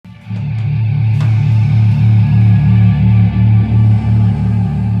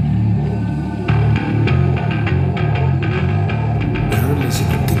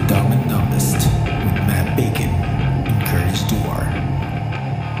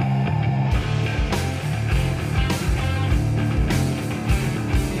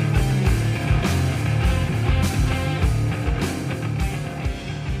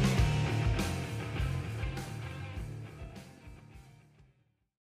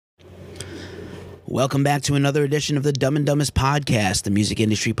Welcome back to another edition of the Dumb and Dumbest Podcast, the music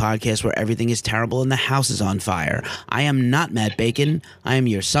industry podcast where everything is terrible and the house is on fire. I am not Matt Bacon. I am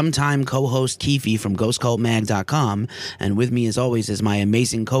your sometime co-host, Keefe from GhostCultMag.com, and with me as always is my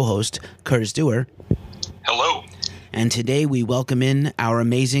amazing co-host, Curtis Dewar. Hello. And today we welcome in our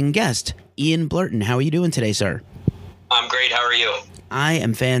amazing guest, Ian Blurton. How are you doing today, sir? I'm great. How are you? I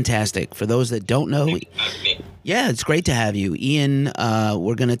am fantastic. For those that don't know, yeah, it's great to have you. Ian,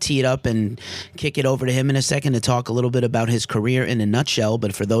 we're going to tee it up and kick it over to him in a second to talk a little bit about his career in a nutshell.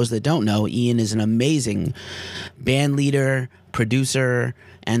 But for those that don't know, Ian is an amazing band leader, producer,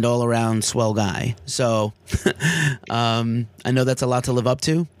 and all-around swell guy. So I know that's a lot to live up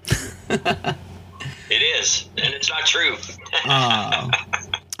to. It is, and it's not true.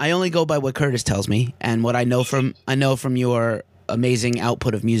 I only go by what Curtis tells me and what I know from your amazing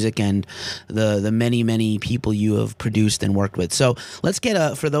output of music and the many people you have produced and worked with. So let's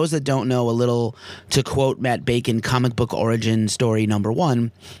get for those that don't know, a little, to quote Matt Bacon, comic book origin story number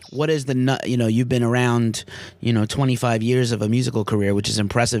one. What is you've been around 25 years of a musical career, which is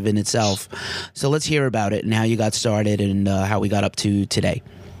impressive in itself. So let's hear about it and how you got started and how we got up to today.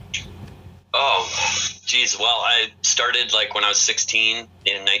 Oh, geez. Well, I started when I was 16 in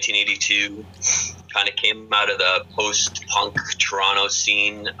 1982. Kind of came out of the post-punk Toronto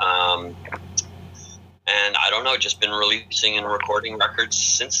scene. And I don't know, just been releasing and recording records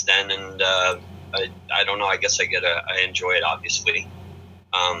since then. And I don't know, I guess I enjoy it, obviously.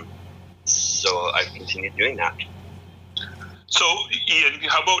 So I continued doing that. So, Ian,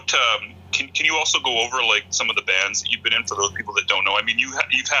 how about can you also go over some of the bands that you've been in for those people that don't know? I mean, you've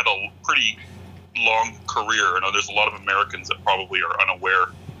had a pretty long career. I know there's a lot of Americans that probably are unaware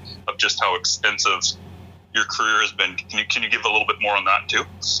of just how extensive your career has been. Can you give a little bit more on that too?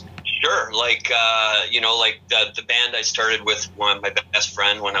 Sure. The band I started with, my best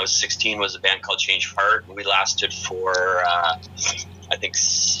friend when I was 16 was a band called Change of Heart. We lasted for I think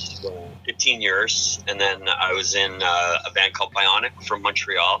 15 years, and then I was in a band called Bionic from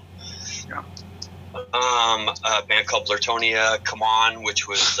Montreal. Yeah. A band called Blurtonia, Come On, which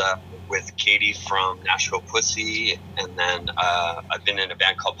was with Katie from Nashville Pussy, and then I've been in a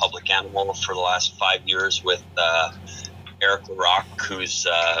band called Public Animal for the last 5 years with Eric LaRock, who's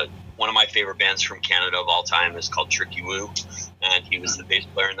one of my favorite bands from Canada of all time, is called Tricky Woo, and he was the bass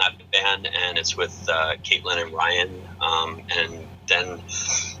player in that band, and it's with Caitlin and Ryan, and then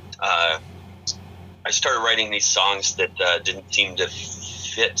I started writing these songs that didn't seem to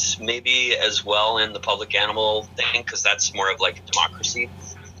fit maybe as well in the Public Animal thing, because that's more of a democracy.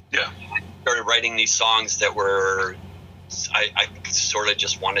 Yeah. I started writing these songs that were, I sort of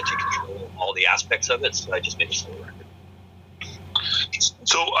just wanted to control all the aspects of it, so I just made a solo record.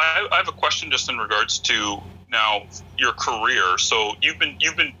 So I have a question just in regards to now your career. So you've been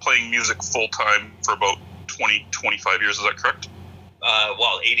playing music full time for about 25 years, is that correct?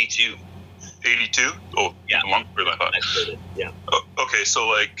 82. 82? Oh, yeah. Longer than I thought. Yeah. Okay,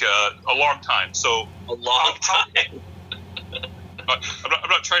 so a long time. So a long time. I'm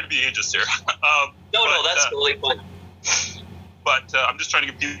not trying to be ageist here. No, that's totally fine. But I'm just trying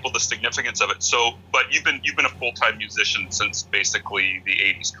to give people the significance of it. So, but you've been a full-time musician since basically the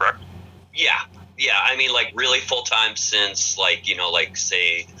 80s, correct? Yeah. I mean, really full-time since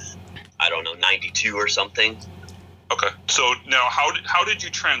say, I don't know, 92 or something. Okay. So now, how did you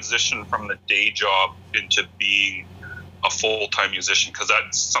transition from the day job into being a full-time musician? Because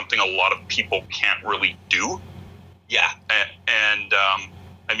that's something a lot of people can't really do. Yeah. And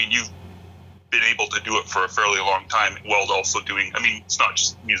I mean, you've been able to do it for a fairly long time while also doing, I mean, it's not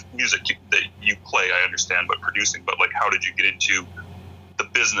just music that you play, I understand, but producing. But how did you get into the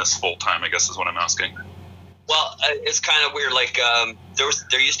business full-time, I guess is what I'm asking. Well, it's kind of weird.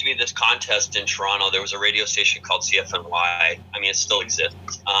 There used to be this contest in Toronto. There was a radio station called CFNY. I mean, it still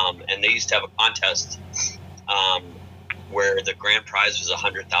exists. And they used to have a contest where the grand prize was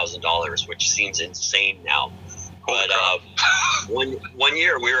 $100,000, which seems insane now. But one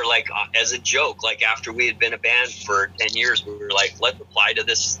year we were as a joke, after we had been a band for 10 years, we were let's apply to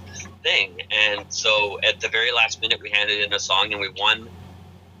this thing. And so at the very last minute, we handed in a song and we won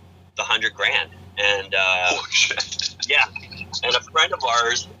the $100,000. And holy shit. Yeah. And a friend of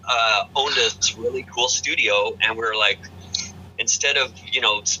ours owned this really cool studio, and we were instead of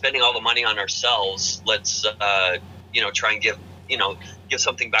spending all the money on ourselves, let's try and give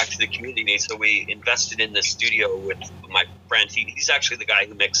something back to the community. So we invested in this studio with my friend. He's actually the guy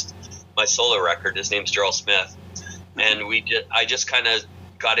who mixed my solo record. His name's Gerald Smith. And I just kind of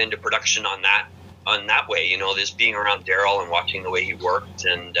got into production on that way, just being around Daryl and watching the way he worked.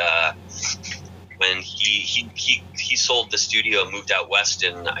 And when he sold the studio and moved out west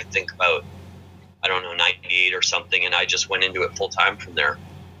in, I think, about I don't know, 98 or something, and I just went into it full time from there.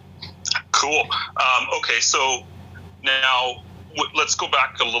 Cool. Okay, so now let's go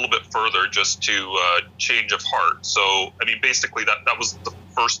back a little bit further just to Change of Heart. So, I mean, basically that was the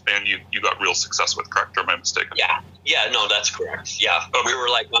first band you got real success with, correct? Or am I mistaken? Yeah, no, that's correct. Yeah. Okay. We were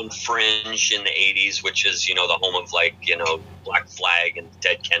like on Fringe in the 80s, which is, you know, the home of like, you know, Black Flag and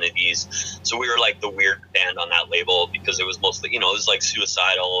Dead Kennedys. So we were like the weird band on that label because it was mostly, you know, it was like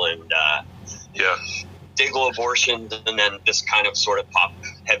Suicidal and Dayglow Abortion, and then this kind of sort of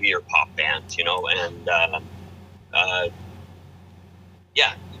heavier pop band, you know, and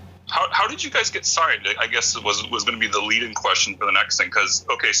How did you guys get signed? I guess it was going to be the leading question for the next thing. Because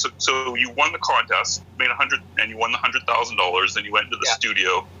so you won the contest, made you won the $100,000. Then you went into the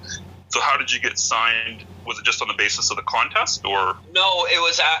studio. So how did you get signed? Was it just on the basis of the contest, or? No, it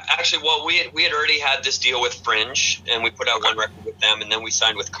was actually, well, we had already had this deal with Fringe, and we put out one record with them, and then we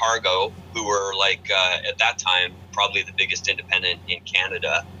signed with Cargo, who were like at that time probably the biggest independent in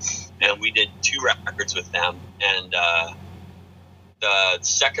Canada, and we did 2 records with them, and the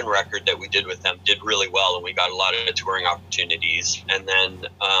second record that we did with them did really well, and we got a lot of touring opportunities. And then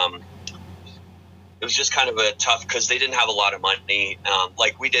it was just kind of a tough, because they didn't have a lot of money.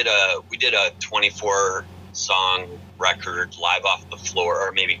 Like we did a 24 song record live off the floor,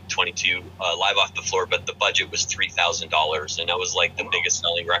 or maybe 22 live off the floor, but the budget was $3,000, and that was like the biggest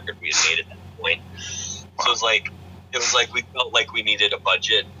selling record we had made at that point. So it was like we felt like we needed a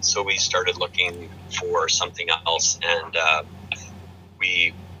budget, so we started looking for something else, and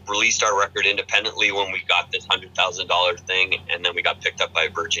we released our record independently when we got this $100,000 thing, and then we got picked up by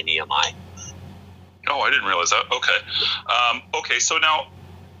Virgin EMI. Oh, I didn't realize that. Okay. Okay, so now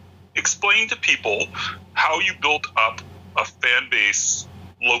explain to people how you built up a fan base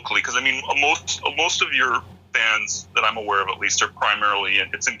locally, because I mean, most of your fans that I'm aware of, at least, are primarily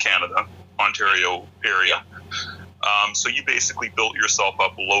it's in Canada, Ontario area. So you basically built yourself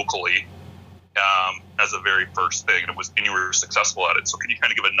up locally as a very first thing, and you were successful at it. So can you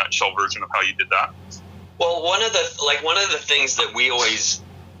kind of give a nutshell version of how you did that? Well, one of the things that we always,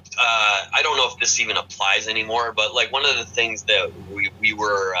 I don't know if this even applies anymore, but like one of the things that we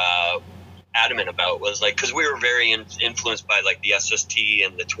were adamant about was like, because we were very influenced by like the SST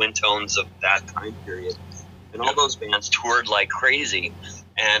and the Twin Tones of that time period, and all those bands toured like crazy.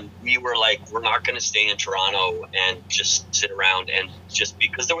 And we were like, we're not going to stay in Toronto and just sit around, and just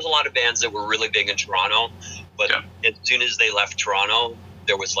because there was a lot of bands that were really big in Toronto, but as soon as they left Toronto,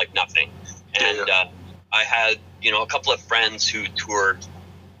 there was like nothing. And I had, you know, a couple of friends who toured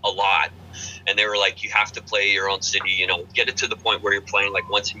a lot, and they were like, you have to play your own city, you know, get it to the point where you're playing like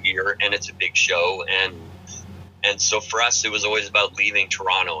once a year and it's a big show. And so for us, it was always about leaving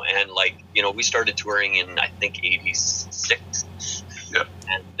Toronto. And like, you know, we started touring in, I think, 86. Yeah.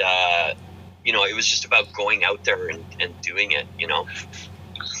 And, you know, it was just about going out there and doing it, you know.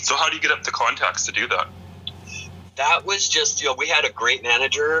 So how do you get up the contacts to do that? That was just, you know, we had a great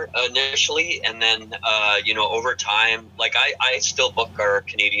manager initially, and then, you know, over time, like I still book our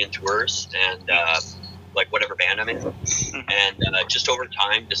Canadian tours and like whatever band I'm in. And just over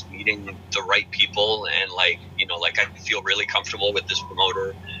time, just meeting the right people, and like, you know, like I feel really comfortable with this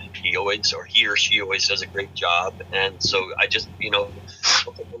promoter. He or she always does a great job. And so I just, you know,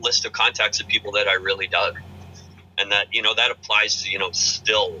 look at the list of contacts of people that I really dug. And that, you know, that applies to, you know,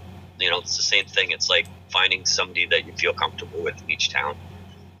 still, you know, it's the same thing. It's like finding somebody that you feel comfortable with in each town.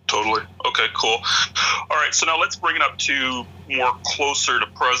 Totally. Okay, cool. All right, so now let's bring it up to more closer to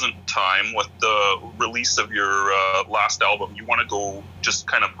present time with the release of your last album. You want to go just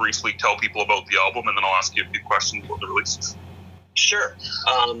kind of briefly tell people about the album, and then I'll ask you a few questions about the release. Sure.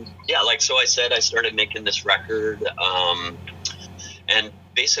 Yeah, like so I said, I started making this record, and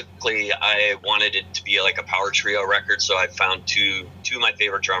basically I wanted it to be like a power trio record, so I found two of my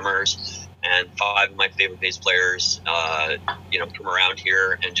favorite drummers and 5 of my favorite bass players, you know, from around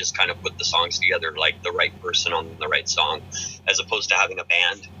here, and just kind of put the songs together, like the right person on the right song, as opposed to having a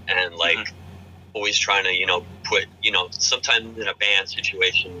band and like always trying to, you know, put, you know, sometimes in a band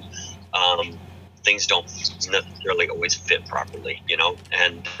situation, things don't necessarily always fit properly, you know,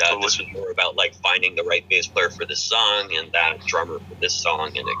 and this was more about like finding the right bass player for this song and that drummer for this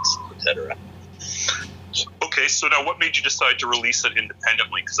song, and et cetera. Okay, so now what made you decide to release it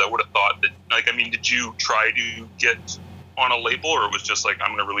independently? Because I would have thought that, like, I mean, did you try to get on a label, or it was just like,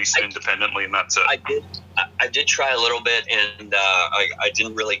 I'm going to release it independently and that's it? I did try a little bit, and I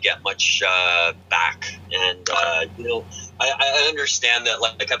didn't really get much back. And, you know, I understand that,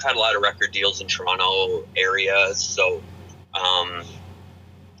 like, I've had a lot of record deals in Toronto area, so,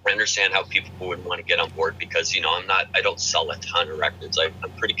 I understand how people would want to get on board because, you know, I don't sell a ton of records.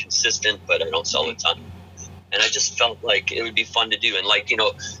 I'm pretty consistent, but I don't sell a ton. And I just felt like it would be fun to do. And like, you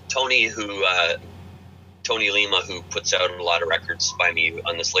know, Tony Lima, who puts out a lot of records by me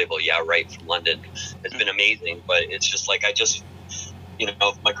on this label, Yeah Right, from London, has been amazing. But it's just like, you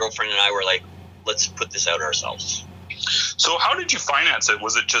know, my girlfriend and I were like, let's put this out ourselves. So how did you finance it?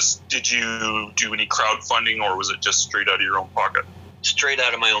 Was it just, did you do any crowdfunding, or was it just straight out of your own pocket? Straight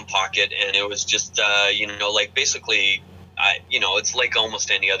out of my own pocket. And it was just, you know, like basically, you know, it's like almost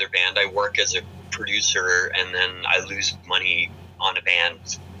any other band. I work as a producer and then I lose money on a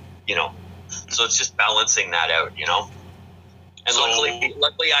band, you know. So it's just balancing that out, you know. And So-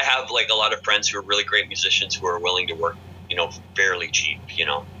 luckily I have like a lot of friends who are really great musicians who are willing to work, you know, fairly cheap, you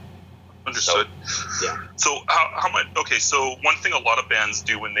know. Understood. Yeah. So how much? Okay, so one thing a lot of bands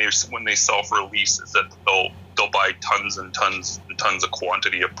do when they self-release is that they'll buy tons and tons and tons of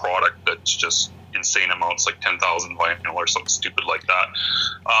quantity of product that's just insane amounts, like 10,000 vinyl or something stupid like that.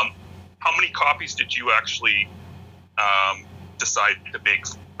 How many copies did you actually decide to make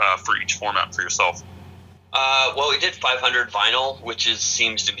for each format for yourself? Well, we did 500 vinyl, which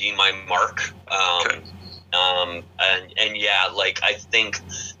seems to be my mark. Okay. And yeah, like I think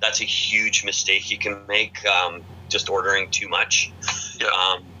that's a huge mistake you can make, just ordering too much.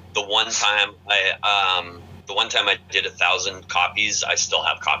 Yeah. The one time I did 1,000 copies, I still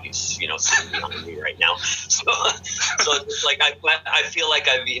have copies, you know, sitting behind me right now. So it's like I feel like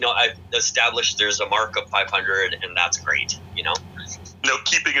I've established there's a mark of 500, and that's great, you know. Now,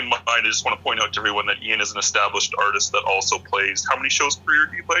 keeping in mind, I just want to point out to everyone that Ian is an established artist that also plays. How many shows per year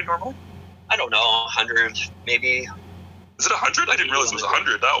do you play normally? I don't know, 100 maybe. Is it 100? I didn't realize it was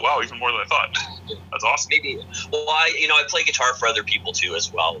 100. Oh, wow, even more than I thought. That's awesome. Maybe. Well, I play guitar for other people too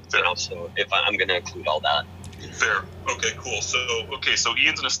as well. Fair. You know, so if I'm going to include all that. Fair. Okay, cool. So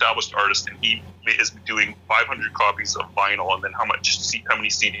Ian's an established artist, and he is doing 500 copies of vinyl. And then how many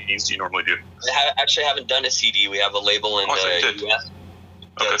CDs do you normally do? I actually haven't done a CD. We have a label in the US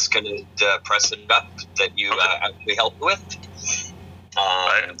that's going to press it up that you actually helped with.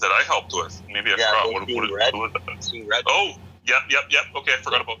 That I helped with. Maybe I forgot. What was that? Seeing Red. Oh, yep. Okay, I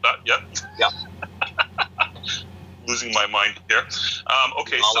forgot about that. Yep. Yeah. Losing my mind here.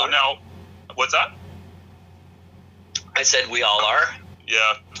 Okay, so now, what's that? I said we all are.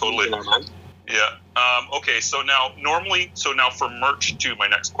 Yeah, totally. Yeah. Okay, so now for merch too, my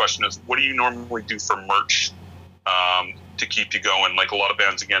next question is, what do you normally do for merch to keep you going? Like a lot of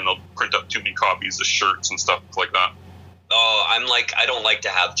bands, again, they'll print up too many copies of shirts and stuff like that. Oh, I don't like to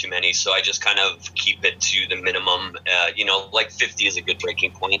have too many, so I just kind of keep it to the minimum. You know, like 50 is a good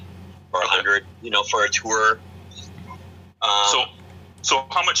breaking point, or 100, you know, for a tour. So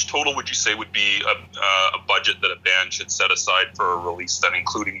how much total would you say would be a budget that a band should set aside for a release, then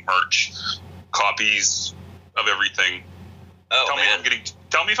including merch, copies of everything? Oh,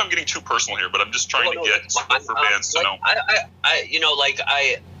 Tell me if I'm getting too personal here, but I'm just trying to get for bands to know.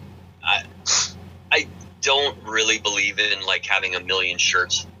 I don't really believe in like having a million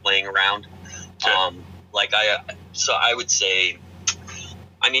shirts laying around. Okay. So I would say,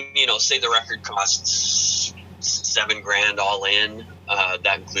 I mean, you know, say the record costs $7,000 all in.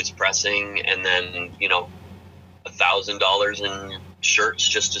 That includes pressing, and then, you know, $1,000 in shirts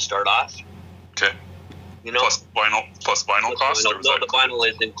just to start off. Okay. You know, plus vinyl costs. No, the vinyl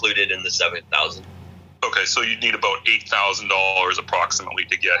is included in the 7,000. Okay, so you need about $8,000 approximately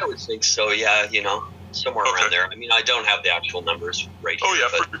to get. I would think so. Yeah, you know, somewhere around there. I mean, I don't have the actual numbers right here. Oh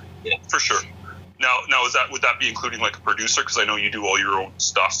yeah, for sure. Now would that be including like a producer? Because I know you do all your own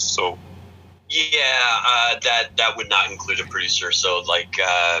stuff. So. Yeah, that would not include a producer. So like,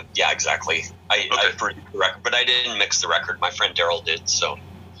 yeah, exactly. I produced the record, but I didn't mix the record. My friend Daryl did. So.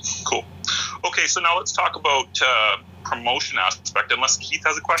 Cool. Okay, so now let's talk about promotion aspect. Unless Keith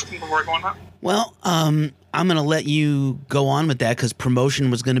has a question before I go on that. Well, I'm going to let you go on with that because promotion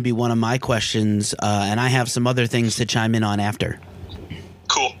was going to be one of my questions, and I have some other things to chime in on after.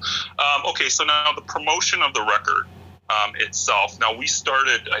 Cool. Okay, so now the promotion of the record itself. Now, we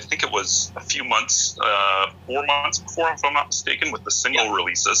started, I think it was a few months, 4 months before, if I'm not mistaken, with the single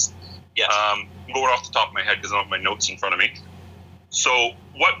releases. Yeah. I'm going off the top of my head because I don't have my notes in front of me. So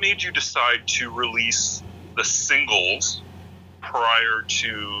what made you decide to release the singles prior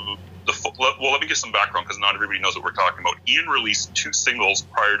to the well, let me give some background because not everybody knows what we're talking about. Ian released 2 singles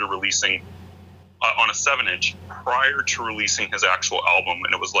prior to releasing on a 7-inch prior to releasing his actual album,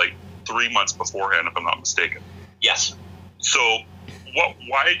 and it was like 3 months beforehand, if I'm not mistaken. Yes. So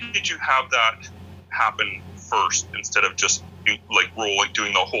why did you have that happen first instead of just like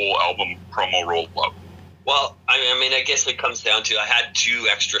doing the whole album promo roll up? Well, I mean, I guess it comes down to I had 2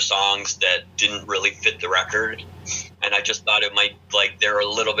 extra songs that didn't really fit the record, and I just thought it might, like, they're a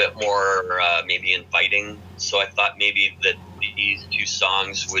little bit more maybe inviting. So I thought maybe that these 2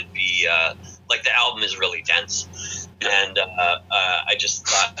 songs would be like, the album is really dense, and I just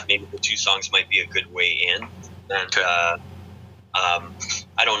thought maybe the 2 songs might be a good way in. And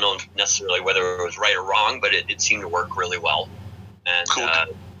I don't know necessarily whether it was right or wrong, but it seemed to work really well. And Cool.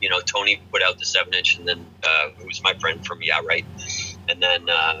 you know, Tony put out the 7-inch, and then who's my friend from Yeah Right, and then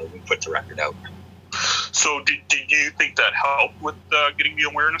we put the record out. So did you think that helped with getting the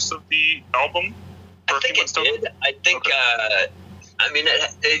awareness of the album? I think it did. I think I mean,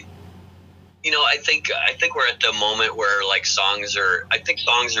 you know, I think we're at the moment where, like, songs are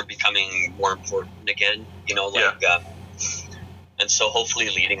becoming more important again, you know, like and so hopefully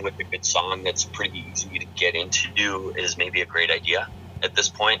leading with a good song that's pretty easy to get into is maybe a great idea at this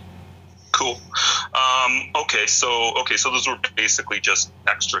point. Cool. Okay, so those were basically just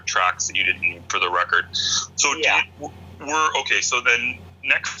extra tracks that you didn't need for the record. So so then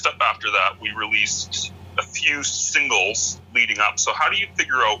next up after that, we released a few singles leading up. So how do you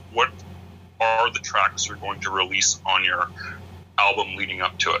figure out what are the tracks you're going to release on your album leading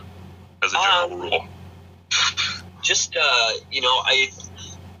up to it, as a general rule? Just you know, I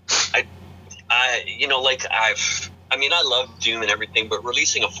you know, like, I mean, I love Doom and everything, but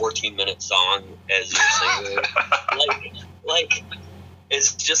releasing a 14-minute song as your single, like,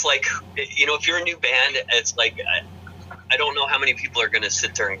 it's just like, you know, if you're a new band, it's like, I don't know how many people are going to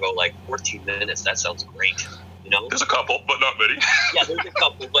sit there and go, like, 14 minutes, that sounds great, you know? There's a couple, but not many. Yeah, there's a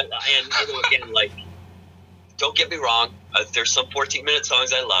couple, but, and, you know, again, like, don't get me wrong, there's some 14-minute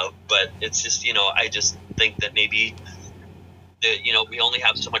songs I love, but it's just, you know, I just think that maybe that, you know, we only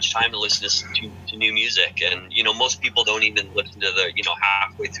have so much time to listen to new music, and, you know, most people don't even listen to the, you know,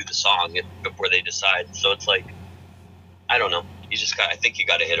 halfway through the song before they decide. So it's like, I don't know. I think you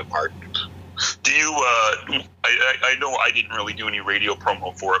got to hit a part. Do you? I know I didn't really do any radio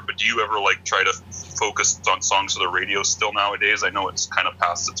promo for it, but do you ever, like, try to focus on songs for the radio still nowadays? I know it's kind of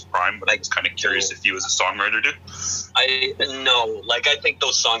past its prime, but I was kind of curious if you as a songwriter do. No, like, I think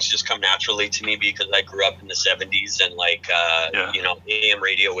those songs just come naturally to me because I grew up in the 70s, and, like, you know, AM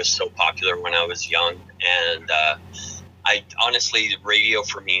radio was so popular when I was young, and I honestly, radio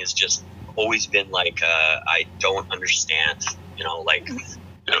for me has just always been like, I don't understand, you know, like,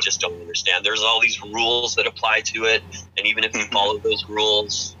 I just don't understand. There's all these rules that apply to it, and even if you follow those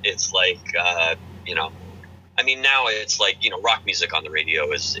rules, it's like, you know, I mean, now it's like, you know, rock music on the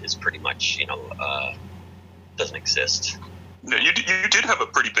radio is pretty much, you know, doesn't exist. Yeah, you did have a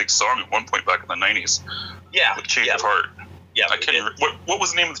pretty big song at one point back in the 90s. Yeah. With Change of Heart. Yeah. I can't remember. What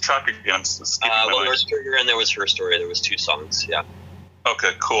was the name of the track again? Well, there was Trigger and there was Her Story. There was 2 songs. Yeah.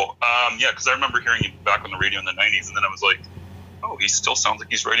 Okay, cool. Yeah, because I remember hearing you back on the radio in the 90s, and then I was like, oh, he still sounds like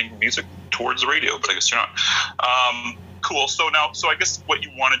he's writing music towards the radio, but I guess you're not. Cool. So I guess what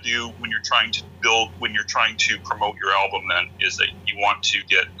you want to do when you're trying to promote your album then is that you want to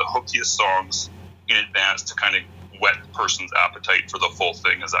get the hookiest songs in advance to kind of whet the person's appetite for the full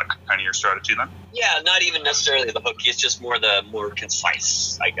thing. Is that kind of your strategy then? Yeah, not even necessarily the hooky. It's just more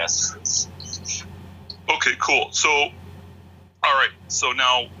concise, I guess. Okay, cool. So, all right. So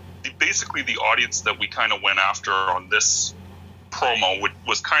now, basically, the audience that we kind of went after on this promo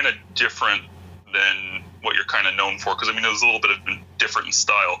was kind of different than what you're kind of known for, because I mean, it was a little bit different in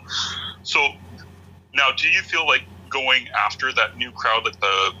style. So now, do you feel like going after that new crowd, like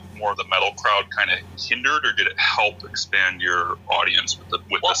the more of the metal crowd, kind of hindered, or did it help expand your audience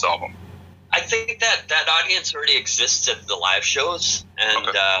with this album? I think that audience already exists at the live shows, and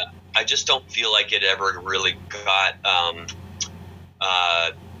I just don't feel like it ever really got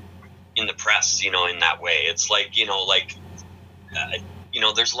in the press, you know, in that way. It's like, you know, like, you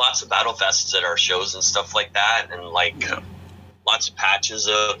know, there's lots of battle fests at our shows and stuff like that, and like lots of patches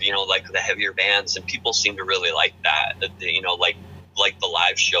of, you know, like the heavier bands, and people seem to really like that, you know, like the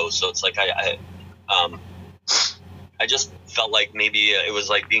live shows. So it's like I just felt like maybe it was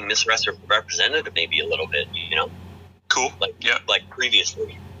like being misrepresented maybe a little bit, you know. Cool. Like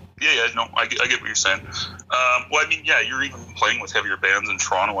previously. Yeah, no, I get what you're saying. Well, I mean, yeah, you're even playing with heavier bands in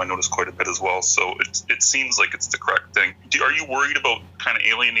Toronto, I noticed quite a bit as well, so it seems like it's the correct thing. Are you worried about kind of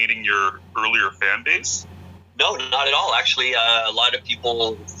alienating your earlier fan base? No, not at all. Actually, a lot of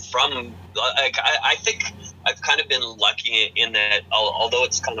people from, like, I think I've kind of been lucky in that, although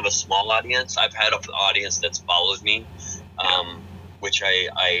it's kind of a small audience, I've had an audience that's followed me, which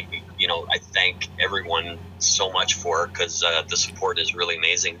I you know, I thank everyone so much for, because the support is really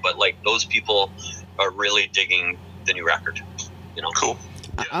amazing. But like, those people are really digging the new record, you know. Cool.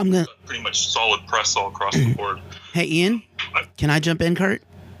 Yeah, I'm gonna. pretty much solid press all across the board. Hey, Ian, can I jump in, Kurt?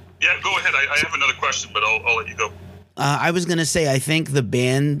 Yeah, go ahead. I have another question, but I'll let you go. I was gonna say, I think the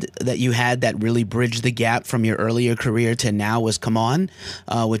band that you had that really bridged the gap from your earlier career to now was Come On,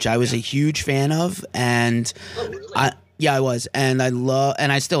 which I was a huge fan of, and I was, and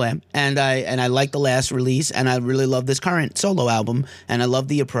I still am, and I like the last release, and I really love this current solo album, and I love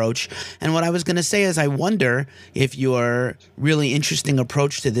the approach. And what I was gonna say is, I wonder if your really interesting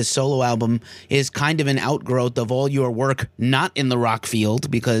approach to this solo album is kind of an outgrowth of all your work not in the rock field,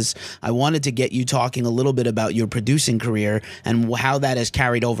 because I wanted to get you talking a little bit about your producing career and how that has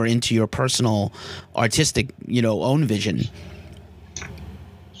carried over into your personal artistic, own vision.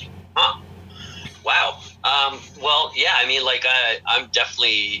 Huh. Wow. Well, yeah, I mean, like, I'm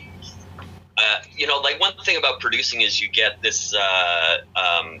definitely, like, one thing about producing is you get this,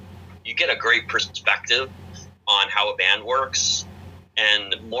 you get a great perspective on how a band works.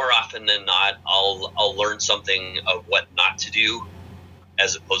 And more often than not, I'll learn something of what not to do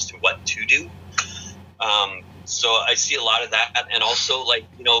as opposed to what to do. So I see a lot of that. And also, like,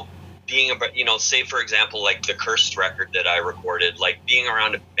 being say for example, like the Cursed record that I recorded, like being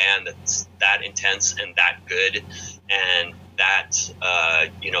around a band that's that intense and that good and that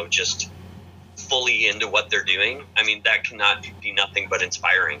just fully into what they're doing, I mean, that cannot be nothing but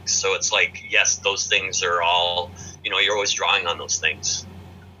inspiring. So it's like, yes, those things are all, you're always drawing on those things.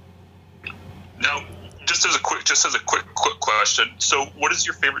 Now, just as a quick question, so what is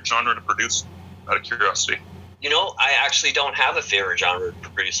your favorite genre to produce, out of curiosity? I actually don't have a favorite genre to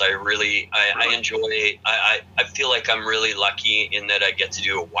produce. I enjoy, I feel like I'm really lucky in that I get to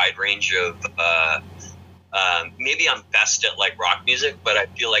do a wide range of, maybe I'm best at like rock music, but I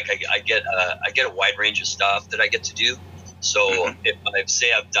feel like I get a wide range of stuff that I get to do. So if I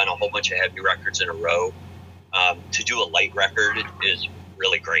say I've done a whole bunch of heavy records in a row, to do a light record is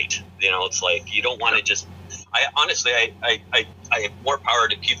really great. It's like, you don't want to just, I have more power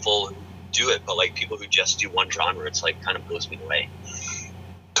to people who do it, but like people who just do one genre, it's like kind of blows me away.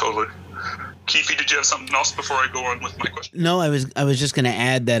 Totally. Keefe, did you have something else before I go on with my question? No, I was just going to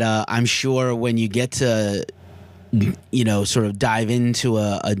add that I'm sure when you get to sort of dive into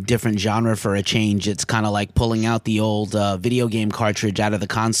a different genre for a change, it's kind of like pulling out the old video game cartridge out of the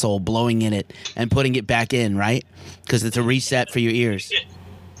console, blowing in it, and putting it back in, right? Because it's a reset for your ears.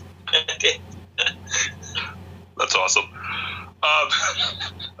 That's awesome.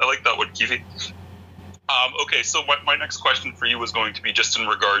 I like that one, Keefe. Okay, so my next question for you was going to be just in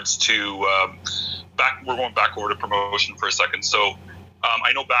regards to we're going back over to promotion for a second. So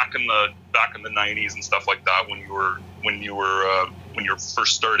I know back in the 90s and stuff like that, when you were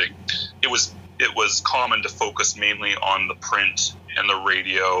first starting, it was common to focus mainly on the print and the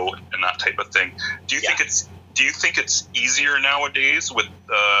radio and that type of thing. Do you think it's easier nowadays with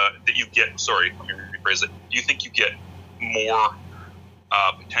that you get? Sorry, let me rephrase it. Do you think you get more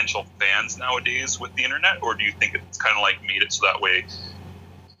potential fans nowadays with the internet, or do you think it's kind of like made it so that way,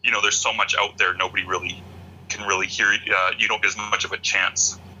 there's so much out there, nobody really can really hear you don't get as much of a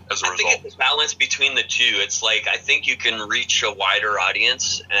chance as a result? I think it's a balance between the two. It's like, I think you can reach a wider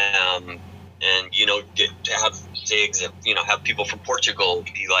audience, and get to have have people from Portugal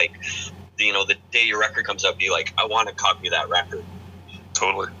be like, the day your record comes out, be like, I want to copy that record.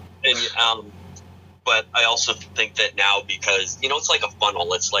 Totally. And but I also think that now, because it's like a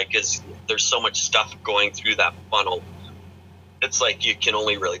funnel, it's like there's so much stuff going through that funnel, it's like you can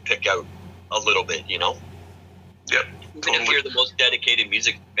only really pick out a little bit. Yep. Even Totally. if you're the most dedicated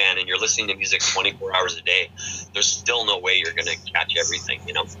music fan and you're listening to music 24 hours a day, there's still no way you're going to catch everything.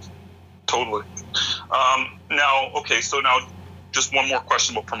 Totally. So now just one more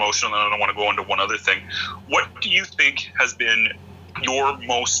question about promotion, and then I want to go into one other thing. What do you think has been your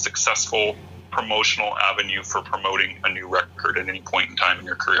most successful promotional avenue for promoting a new record at any point in time in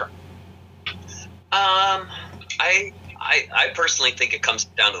your career? I personally think it comes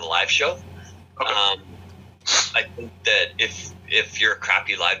down to the live show. Okay. I think that if you're a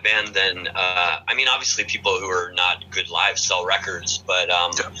crappy live band, then obviously people who are not good live sell records, but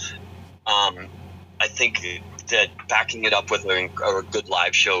I think that backing it up with a good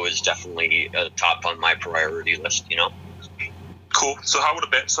live show is definitely top on my priority list. Cool. So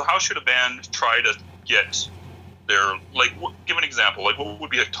how should a band try to get their, like, give an example, like what would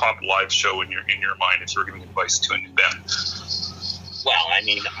be a top live show in your mind if you were giving advice to a new band? Well, I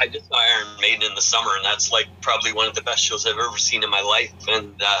just saw Iron Maiden in the summer, and that's like probably one of the best shows I've ever seen in my life.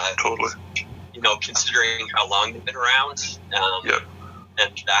 And totally. Considering how long they've been around,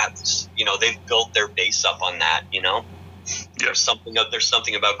 and that's they've built their base up on that. There's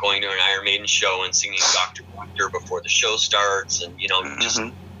something about going to an Iron Maiden show and singing Dr. Doctor before the show starts, and just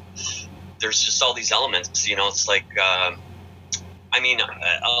there's just all these elements. It's like I mean,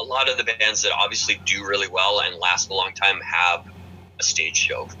 a lot of the bands that obviously do really well and last a long time have a stage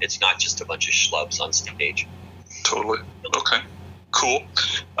show. It's not just a bunch of schlubs on stage. Totally. Okay. Cool.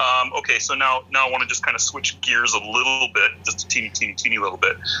 Okay, so now I want to just kind of switch gears a little bit, just a teeny little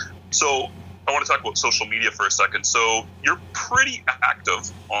bit. So I want to talk about social media for a second. So you're pretty active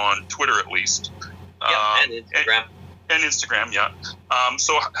on Twitter, at least. Yeah, and Instagram. And Instagram, yeah.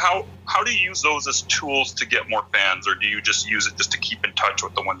 So how do you use those as tools to get more fans, or do you just use it just to keep in touch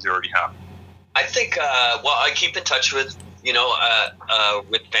with the ones you already have? I think, I keep in touch with,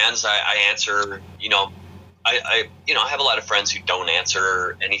 with fans. I answer, I have a lot of friends who don't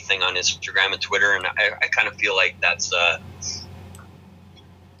answer anything on Instagram and Twitter, and I kind of feel like that's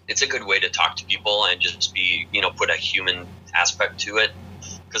it's a good way to talk to people and just be, put a human aspect to it.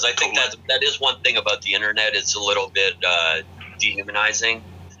 Because I think that is one thing about the internet. It's a little bit dehumanizing.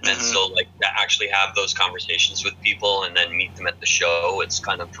 And so, like, to actually have those conversations with people and then meet them at the show, it's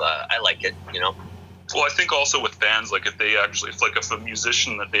kind of, I like it, Well, I think also with fans, like, if a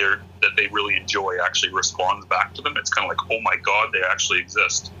musician that they really enjoy actually responds back to them, it's kind of like, oh my God, they actually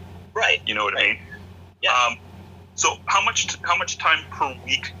exist. Right. You know what I mean? Yeah. So how much time per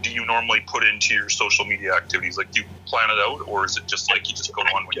week do you normally put into your social media activities? Like, do you plan it out, or is it just like you just go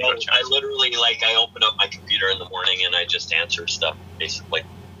on when you got a chance? I literally, I open up my computer in the morning and I just answer stuff, basically.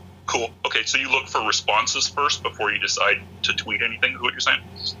 Cool. Okay, so you look for responses first before you decide to tweet anything, is what you're saying?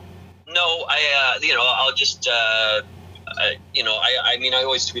 No, I'll just, I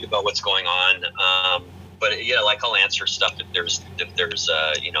always tweet about what's going on. But yeah, I'll answer stuff if there's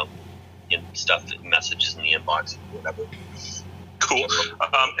stuff, messages in the inbox, whatever. Cool.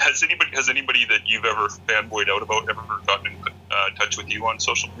 Has anybody that you've ever fanboyed out about ever gotten in touch with you on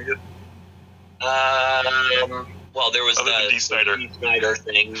social media? Well, there was the Dee Snider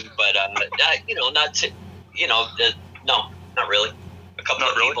thing, but no, not really. A couple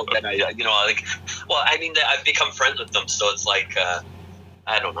of people that I've become friends with them, so it's like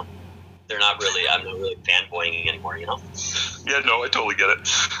I don't know. I'm not really fanboying anymore, Yeah, no, I totally get it.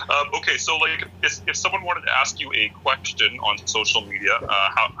 Okay, so if someone wanted to ask you a question on social media,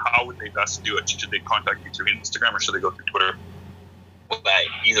 how would they best do it? Should they contact you through Instagram or should they go through Twitter?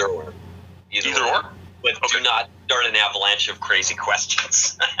 Either or. Either or? But do not start an avalanche of crazy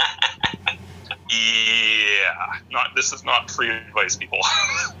questions. Yeah, this is not free advice, people.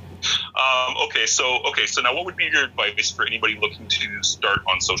 Okay, so now what would be your advice for anybody looking to start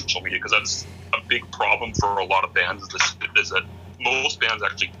on social media? Because that's a big problem for a lot of bands, is that most bands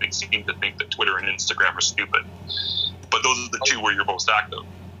actually seem to think that Twitter and Instagram are stupid. But those are the two where you're most active.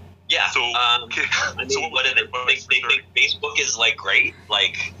 Yeah. So, so what do they think Facebook is great?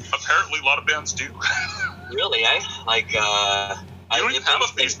 Apparently a lot of bands do. Really, you don't even have a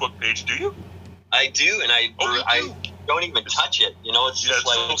Facebook page, do you? I do, and I don't even touch it. It's just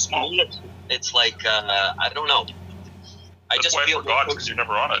so small. It's I don't know. That's why I forgot, because you're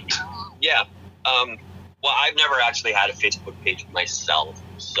never on it. Yeah. Well, I've never actually had a Facebook page myself,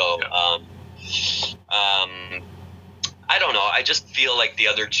 so I don't know. I just feel like the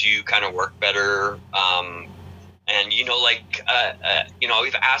other two kind of work better. And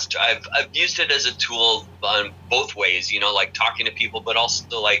I've used it as a tool on both ways, talking to people, but also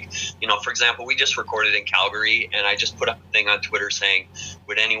for example, we just recorded in Calgary, and I just put up a thing on Twitter saying,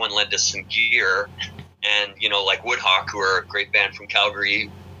 would anyone lend us some gear? And, Woodhawk, who are a great band from Calgary,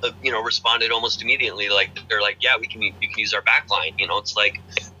 responded almost immediately. They're like, yeah, you can use our backline.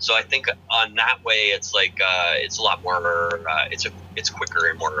 So I think on that way, it's it's a lot more, it's quicker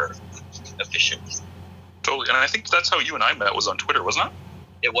and more efficient. Totally, and I think that's how you and I met, was on Twitter, wasn't it?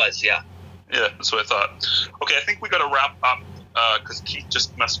 It was, yeah. Yeah, that's what I thought. Okay, I think we got to wrap up because Keith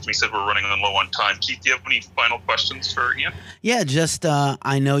just messaged me, said we're running low on time. Keith, do you have any final questions for Ian? Yeah, just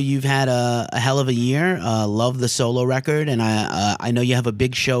I know you've had a hell of a year. Love the solo record, and I know you have a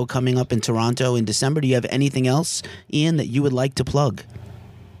big show coming up in Toronto in December. Do you have anything else, Ian, that you would like to plug?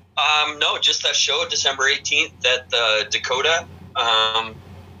 No, just that show December 18th at Dakota.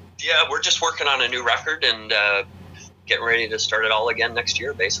 Yeah, we're just working on a new record and getting ready to start it all again next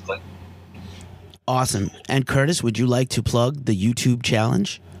year, basically. Awesome. And Curtis, would you like to plug the YouTube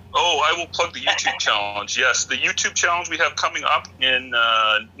challenge? Oh, I will plug the YouTube challenge. Yes, the YouTube challenge we have coming up in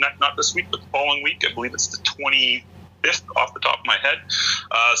not this week, but the following week. I believe it's the 25th off the top of my head.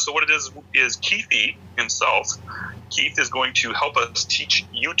 So what it is Keithy himself. Keith is going to help us teach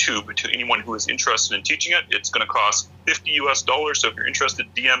YouTube to anyone who is interested in teaching it. It's going to cost $50 US. So if you're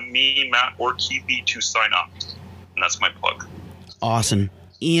interested, DM me, Matt, or Keithy to sign up. And that's my plug. Awesome.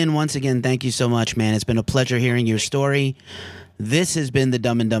 Ian, once again, thank you so much, man. It's been a pleasure hearing your story. This has been the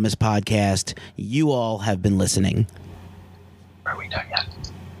Dumb and Dumbest podcast. You all have been listening. Are we done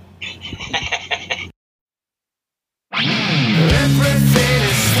yet?